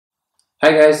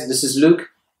Hi guys, this is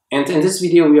Luke, and in this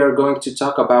video we are going to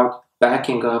talk about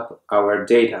backing up our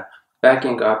data,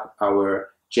 backing up our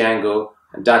Django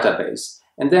database.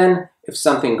 And then if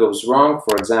something goes wrong,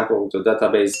 for example, the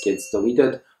database gets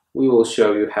deleted, we will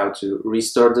show you how to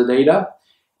restore the data.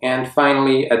 And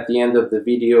finally, at the end of the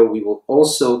video, we will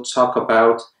also talk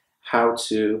about how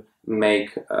to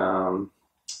make the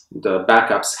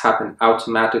backups happen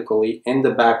automatically in the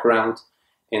background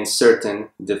in certain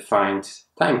defined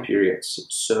time periods.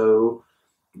 So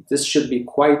this should be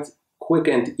quite quick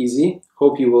and easy.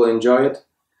 Hope you will enjoy it.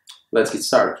 Let's get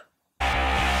started.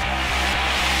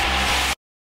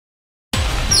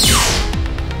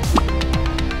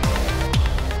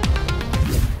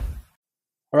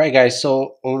 Alright guys,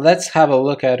 so let's have a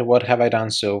look at what have I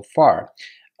done so far.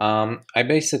 I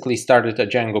basically started a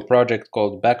Django project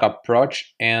called Backup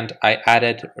Proj, and I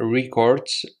added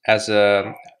records as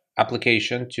a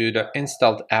application to the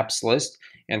installed apps list.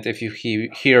 And if you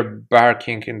hear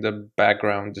barking in the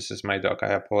background, this is my dog. I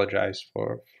apologize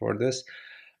for this.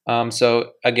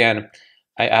 So again,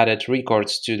 I added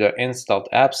records to the installed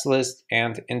apps list,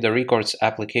 and in the records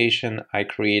application, I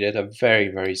created a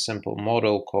very simple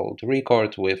model called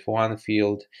record with one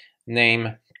field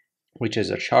name, which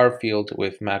is a char field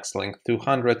with max length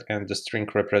 200, and the string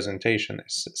representation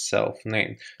is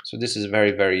self-name. So this is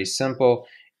very simple,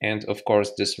 and of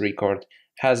course this record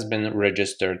has been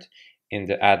registered in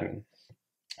the admin.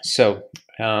 So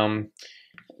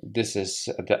this is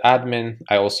the admin.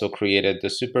 I also created the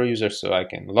super user so I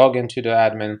can log into the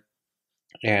admin,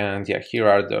 and yeah, here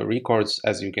are the records.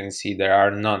 As you can see, there are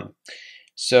none.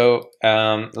 So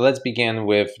let's begin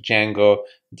with Django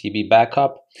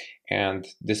dbbackup. And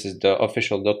this is the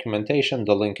official documentation.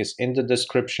 The link is in the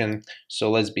description. So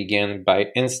let's begin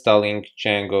by installing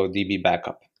Django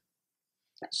dbbackup.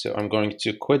 So I'm going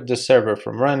to quit the server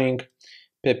from running,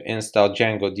 pip install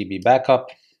Django dbbackup.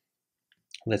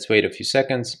 Let's wait a few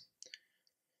seconds.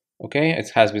 Okay, it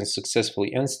has been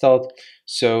successfully installed.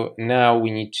 So now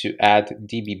we need to add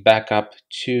dbbackup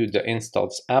to the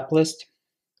installed app list.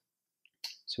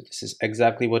 So this is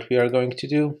exactly what we are going to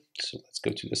do. So let's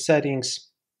go to the settings,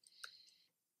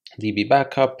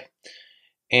 dbbackup,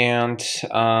 and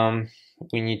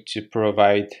we need to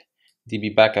provide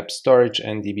dbbackup storage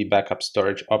and dbbackup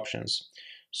storage options.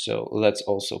 So let's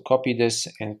also copy this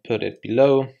and put it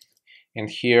below. And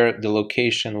here the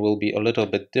location will be a little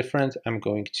bit different. I'm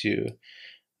going to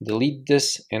delete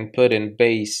this and put in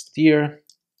base dir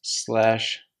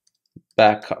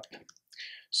 /backup.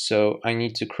 So I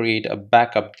need to create a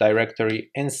backup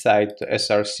directory inside the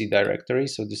src directory.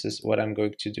 So this is what I'm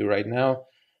going to do right now.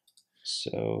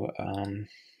 So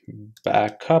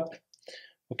backup,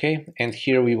 okay, and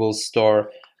here we will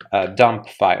store dump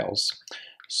files.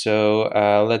 So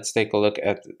let's take a look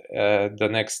at the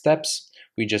next steps.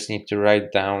 We just need to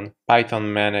write down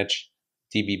Python manage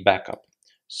dbbackup.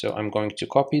 So I'm going to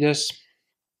copy this,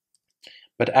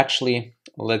 but actually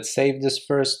let's save this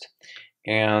first,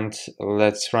 and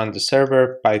let's run the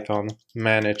server. Python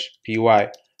manage py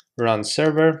run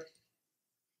server.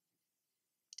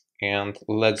 And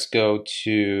let's go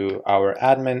to our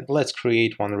admin. Let's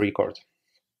create one record.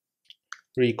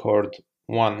 Record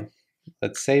 1.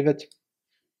 Let's save it.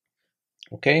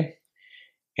 Okay.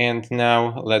 And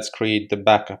now let's create the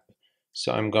backup.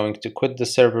 So I'm going to quit the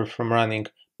server from running,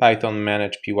 Python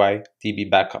manage py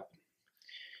dbbackup.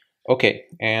 Okay,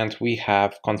 and we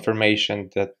have confirmation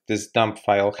that this dump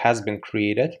file has been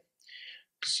created.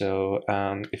 So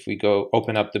if we go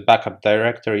open up the backup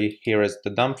directory, here is the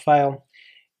dump file.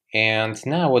 And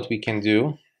now what we can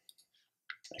do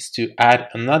is to add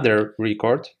another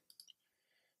record.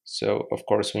 So of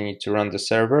course we need to run the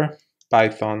server,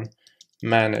 Python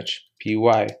manage py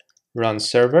run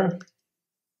server.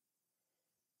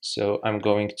 So I'm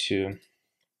going to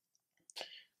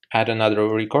add another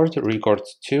record, record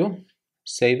 2,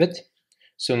 save it.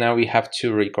 So now we have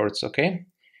 2 records, okay?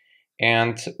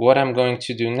 And what I'm going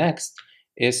to do next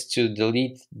is to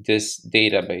delete this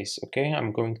database, okay?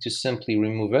 I'm going to simply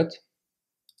remove it.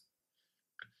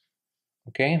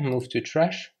 Okay, move to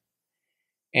trash.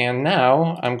 And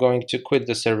now I'm going to quit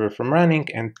the server from running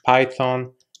and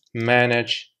Python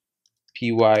manage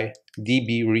py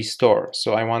db restore.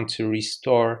 So I want to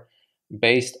restore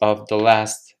based off the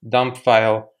last dump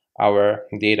file our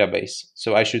database.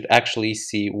 So I should actually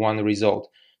see one result.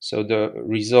 So the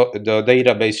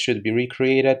database should be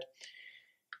recreated,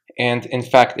 and in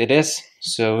fact it is.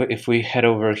 So if we head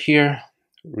over here,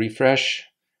 refresh,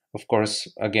 of course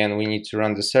again we need to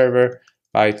run the server,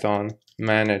 Python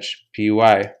manage py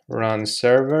run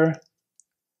server.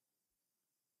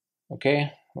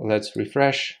 Okay, let's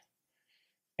refresh.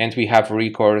 and we have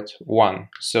record 1.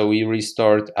 So we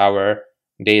restored our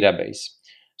database.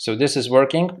 So this is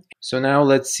working. So now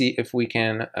let's see if we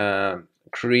can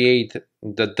create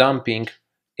the dumping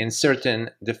in certain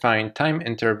defined time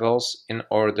intervals in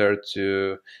order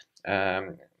to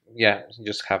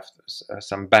just have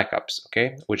some backups,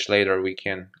 okay, which later we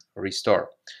can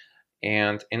restore.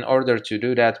 And in order to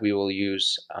do that, we will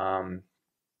use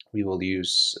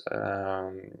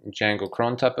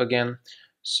django-crontab again.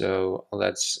 So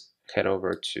let's head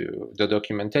over to the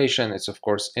documentation. It's of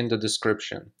course in the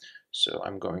description. So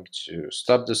I'm going to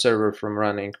stop the server from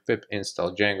running, pip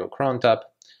install django-crontab,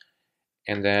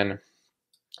 and then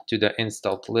to the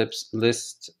installed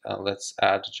list, let's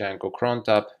add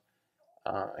django-crontab.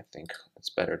 I think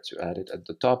it's better to add it at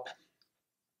the top.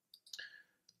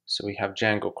 So we have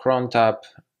django-crontab,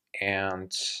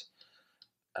 and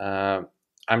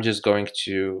I'm just going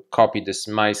to copy this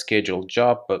my scheduled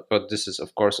job, but this is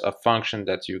of course a function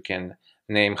that you can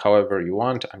name however you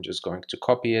want. I'm just going to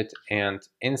copy it, and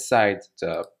inside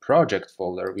the project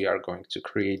folder we are going to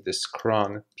create this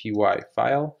cron py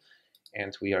file,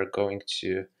 and we are going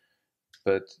to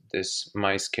put this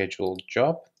my scheduled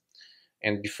job.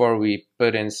 And before we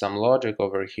put in some logic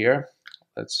over here,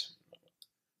 let's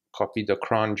copy the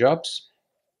cron jobs,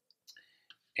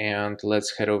 and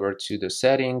let's head over to the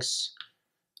settings,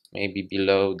 maybe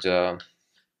below the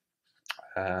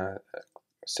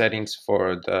settings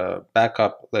for the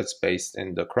backup. Let's paste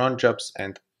in the cron jobs,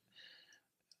 and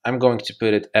I'm going to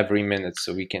put it every minute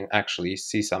so we can actually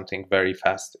see something very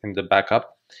fast in the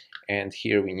backup. And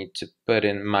here we need to put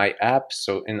in my app.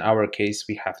 So in our case,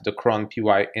 we have the cron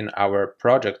py in our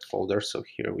project folder. So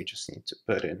here we just need to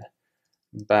put in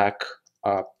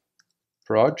backup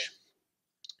proj,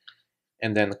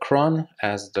 and then cron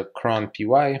as the cron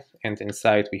py, and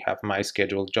inside we have my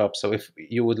scheduled job. So if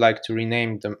you would like to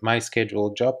rename the my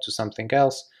scheduled job to something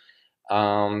else,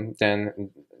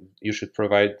 then you should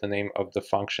provide the name of the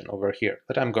function over here.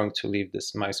 But I'm going to leave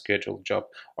this my scheduled job,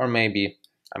 or maybe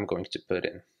I'm going to put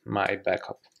in my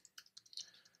backup.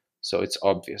 So it's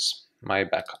obvious, my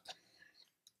backup.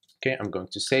 Okay, I'm going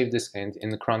to save this, and in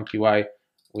the cron py,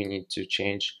 we need to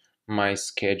change my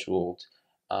scheduled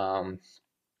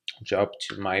job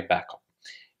to my backup.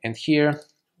 And here,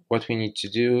 what we need to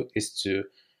do is to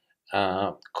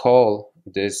call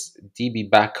this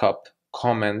dbbackup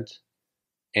comment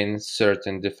in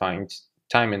certain defined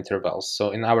time intervals.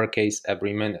 So in our case,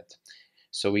 every minute.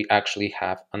 So we actually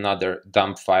have another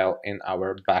dump file in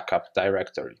our backup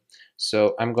directory.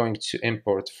 So I'm going to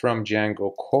import from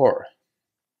Django core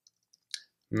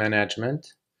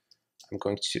management. I'm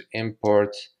going to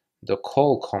import the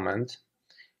call command,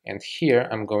 and here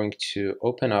I'm going to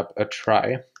open up a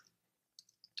try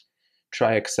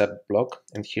except block,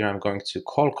 and here I'm going to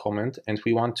call command, and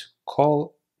we want to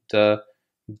call the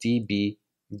db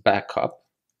backup,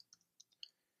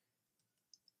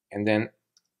 and then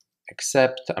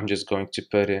except I'm just going to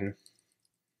put in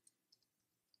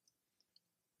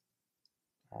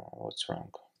what's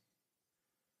wrong,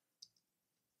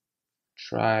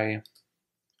 try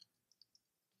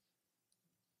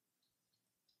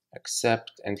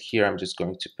accept, and here I'm just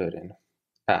going to put in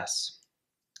pass.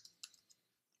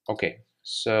 Okay,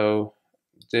 so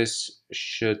this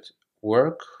should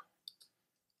work.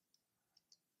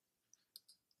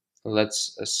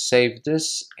 Let's save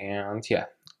this, and yeah,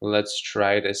 let's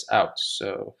try this out.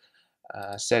 So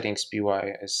settings py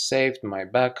is saved, my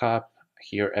backup.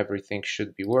 Here everything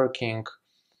should be working.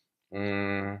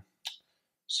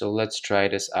 So let's try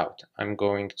this out. I'm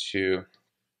going to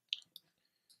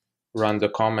run the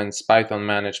commands python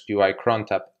manage py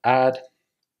crontab add,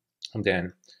 and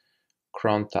then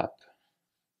crontab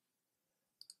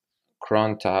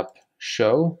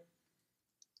show.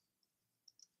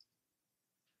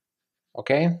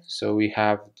 Okay, so we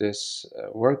have this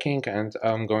working, and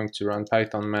I'm going to run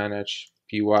python manage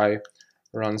py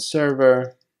run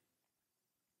server,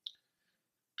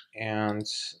 and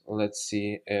let's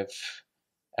see if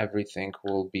everything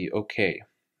will be okay.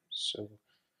 So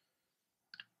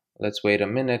let's wait a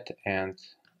minute and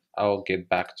I'll get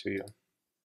back to you.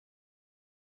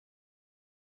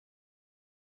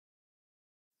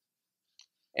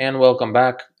 And welcome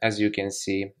back. As you can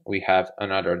see, we have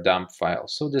another dump file.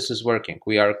 So this is working.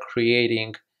 We are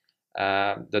creating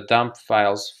the dump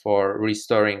files for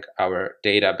restoring our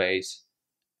database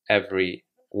every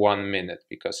 1 minute,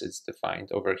 because it's defined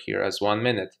over here as 1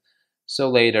 minute. So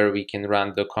later we can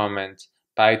run the command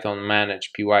python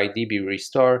manage pydb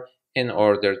restore in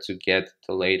order to get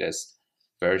the latest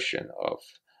version of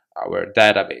our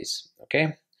database.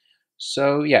 Okay,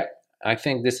 so yeah, I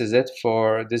think this is it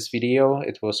for this video.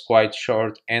 It was quite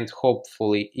short and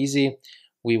hopefully easy.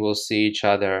 we will see each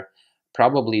other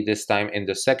probably this time in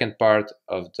the second part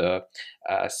of the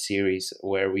series,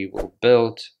 where we will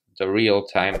build the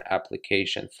real-time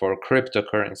application for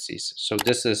cryptocurrencies. So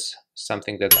this is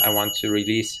something that I want to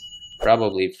release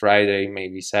probably Friday,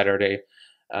 maybe Saturday.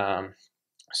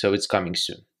 So it's coming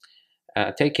soon.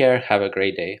 Take care, have a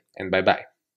great day, and bye-bye.